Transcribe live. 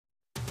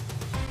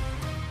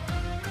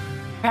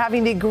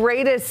Having the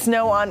greatest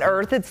snow on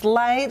Earth. It's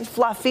light,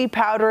 fluffy,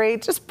 powdery,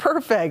 just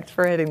perfect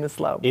for hitting the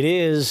slope. It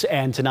is,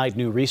 and tonight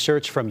new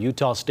research from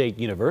Utah State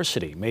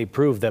University may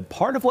prove that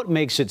part of what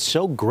makes it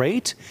so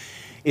great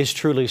is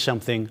truly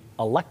something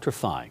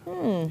electrifying.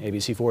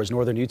 ABC4's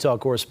Northern Utah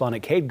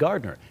correspondent Cade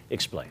Gardner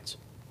explains.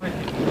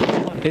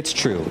 It's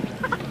true.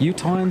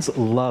 Utahns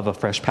love a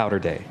fresh powder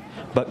day,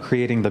 but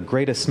creating the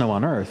greatest snow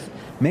on Earth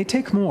may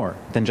take more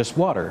than just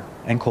water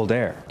and cold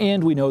air.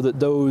 And we know that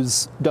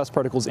those dust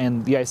particles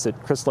and the ice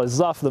that crystallizes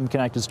off them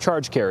can act as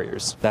charge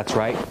carriers. That's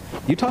right.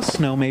 Utah's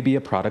snow may be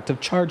a product of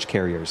charge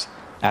carriers,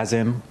 as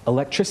in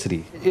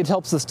electricity. It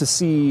helps us to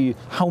see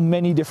how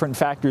many different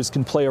factors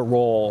can play a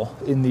role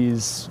in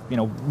these,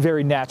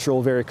 very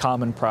natural, very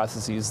common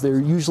processes. They're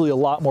usually a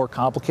lot more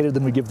complicated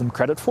than we give them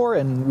credit for,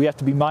 and we have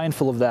to be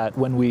mindful of that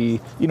when we,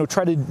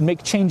 try to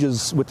make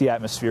changes with the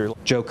atmosphere.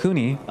 Joe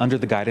Cooney, under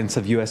the guidance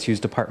of USU's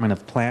Department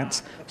of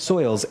Plants,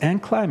 Soils,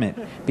 and Climate,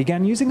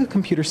 began using a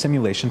computer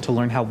simulation to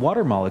learn how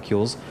water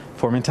molecules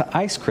form into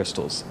ice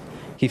crystals.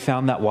 He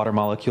found that water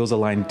molecules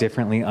align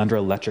differently under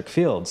electric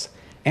fields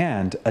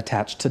and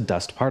attached to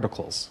dust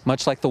particles.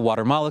 Much like the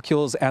water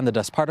molecules and the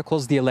dust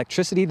particles, the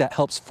electricity that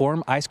helps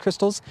form ice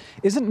crystals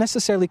isn't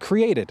necessarily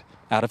created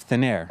out of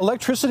thin air.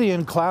 Electricity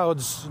in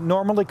clouds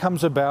normally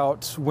comes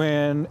about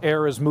when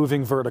air is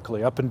moving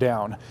vertically, up and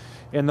down.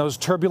 And those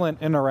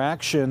turbulent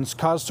interactions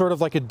cause sort of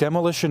like a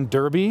demolition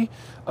derby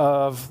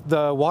of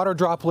the water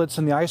droplets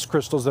and the ice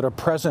crystals that are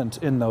present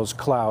in those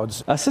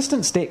clouds.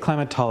 Assistant State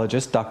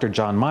Climatologist Dr.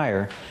 John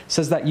Meyer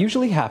says that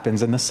usually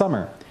happens in the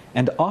summer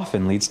and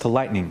often leads to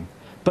lightning.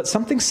 But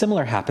something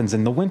similar happens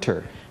in the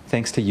winter,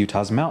 thanks to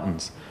Utah's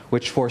mountains,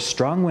 which force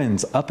strong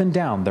winds up and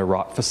down their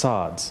rock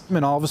facades.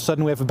 And all of a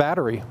sudden we have a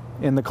battery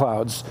in the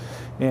clouds,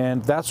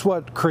 and that's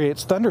what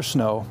creates thunder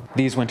snow.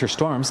 These winter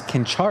storms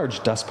can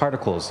charge dust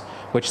particles,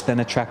 which then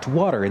attract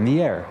water in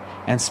the air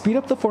and speed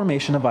up the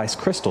formation of ice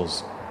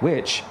crystals,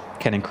 which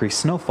can increase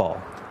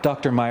snowfall.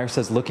 Dr. Meyer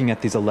says looking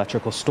at these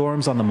electrical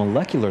storms on the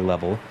molecular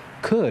level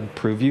could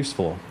prove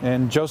useful.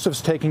 And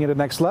Joseph's taking it to the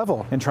next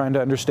level and trying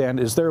to understand,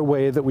 is there a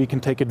way that we can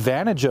take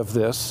advantage of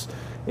this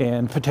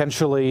and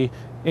potentially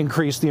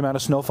increase the amount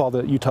of snowfall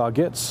that Utah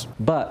gets?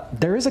 But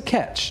there is a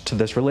catch to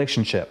this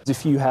relationship.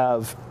 If you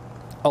have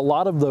a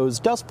lot of those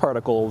dust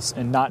particles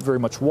and not very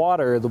much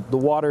water, the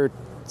water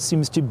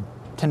seems to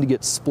tend to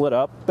get split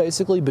up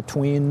basically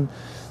between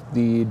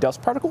the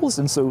dust particles,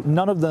 and so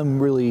none of them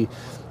really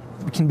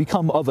can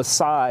become of a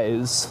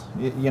size,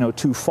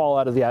 to fall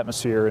out of the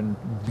atmosphere and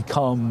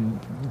become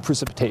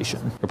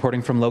precipitation.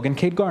 Reporting from Logan,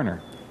 Cade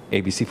Garner,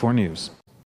 ABC4 News.